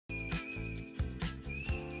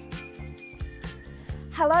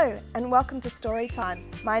Hello and welcome to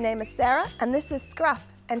Storytime. My name is Sarah and this is Scruff,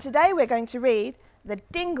 and today we're going to read The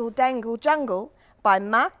Dingle Dangle Jungle by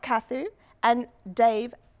Mark Carthew and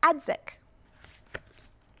Dave Atze.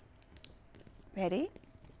 Ready?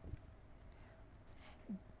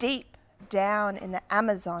 Deep down in the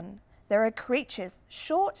Amazon there are creatures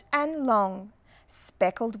short and long,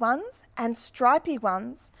 speckled ones and stripy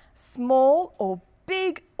ones, small or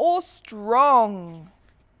big or strong.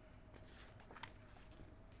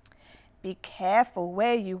 Be careful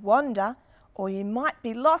where you wander, or you might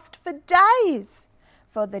be lost for days,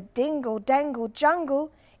 for the Dingle Dangle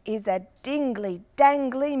Jungle is a dingly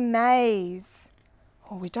dangly maze.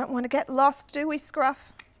 Oh, we don't want to get lost, do we,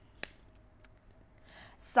 Scruff?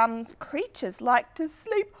 Some creatures like to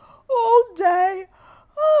sleep all day,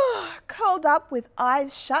 curled up with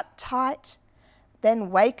eyes shut tight,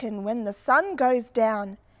 then waken when the sun goes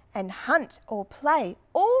down and hunt or play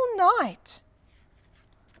all night.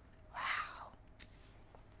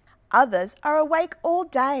 Others are awake all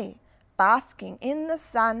day, basking in the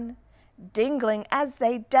sun, dingling as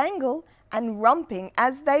they dangle and romping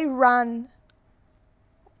as they run.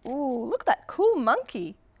 Ooh, look at that cool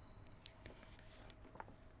monkey.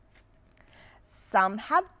 Some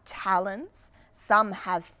have talons, some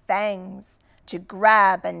have fangs to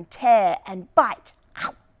grab and tear and bite.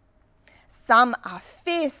 Ow! Some are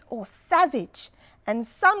fierce or savage, and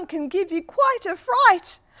some can give you quite a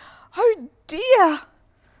fright. Oh dear!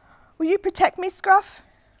 Will you protect me, Scruff?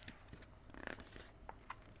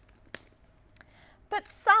 But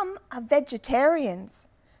some are vegetarians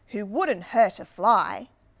who wouldn't hurt a fly.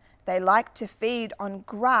 They like to feed on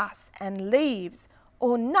grass and leaves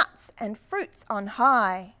or nuts and fruits on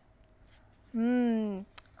high.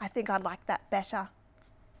 I think I'd like that better.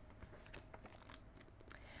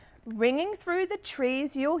 Ringing through the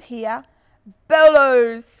trees you'll hear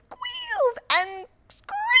bellows, squeals and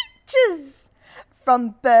screeches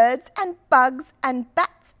from birds and bugs and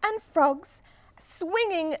bats and frogs,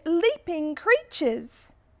 swinging, leaping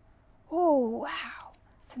creatures. Oh, wow.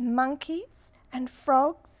 Some monkeys and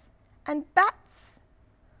frogs and bats.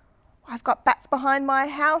 I've got bats behind my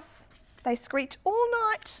house. They screech all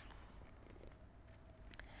night.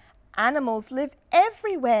 Animals live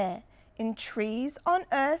everywhere, in trees, on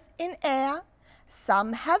earth, in air.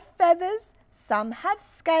 Some have feathers, some have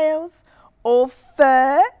scales, or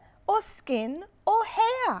fur, or skin, or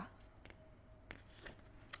hair.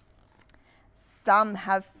 Some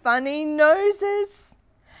have funny noses,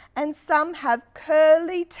 and some have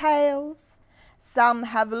curly tails. Some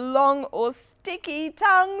have long or sticky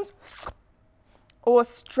tongues, or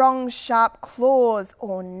strong sharp claws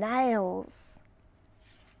or nails.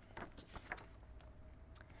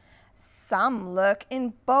 Some lurk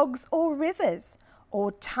in bogs or rivers,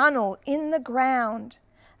 or tunnel in the ground.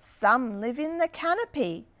 Some live in the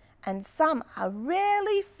canopy, and some are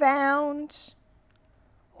rarely found.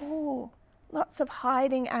 Oh, lots of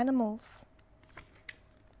hiding animals.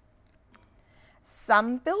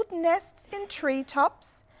 Some build nests in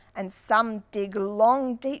treetops, and some dig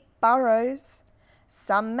long, deep burrows.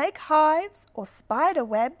 Some make hives or spider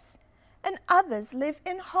webs, and others live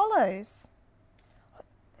in hollows.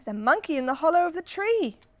 There's a monkey in the hollow of the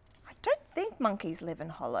tree. I don't think monkeys live in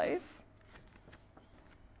hollows.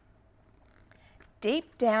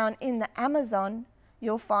 Deep down in the Amazon,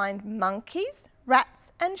 you'll find monkeys,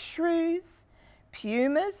 rats and shrews,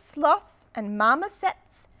 pumas, sloths and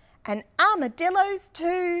marmosets, and armadillos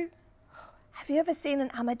too. Have you ever seen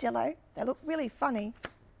an armadillo? They look really funny.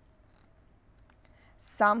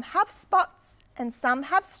 Some have spots and some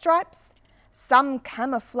have stripes. Some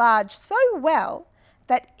camouflage so well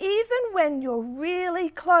that even when you're really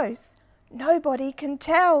close, nobody can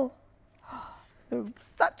tell. They're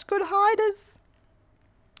such good hiders.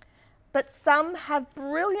 But some have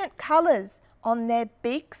brilliant colours on their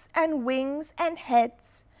beaks and wings and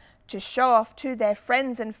heads to show off to their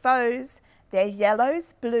friends and foes their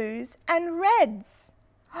yellows, blues and reds.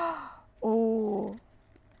 Oh,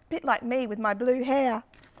 a bit like me with my blue hair.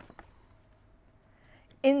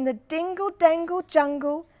 In the Dingle Dangle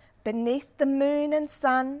Jungle, beneath the moon and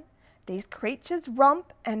sun, these creatures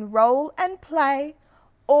romp and roll and play,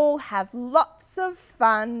 all have lots of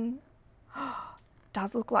fun.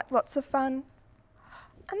 Does look like lots of fun.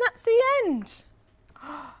 And that's the end.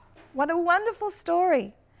 What a wonderful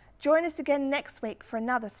story. Join us again next week for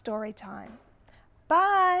another story time.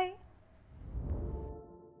 Bye.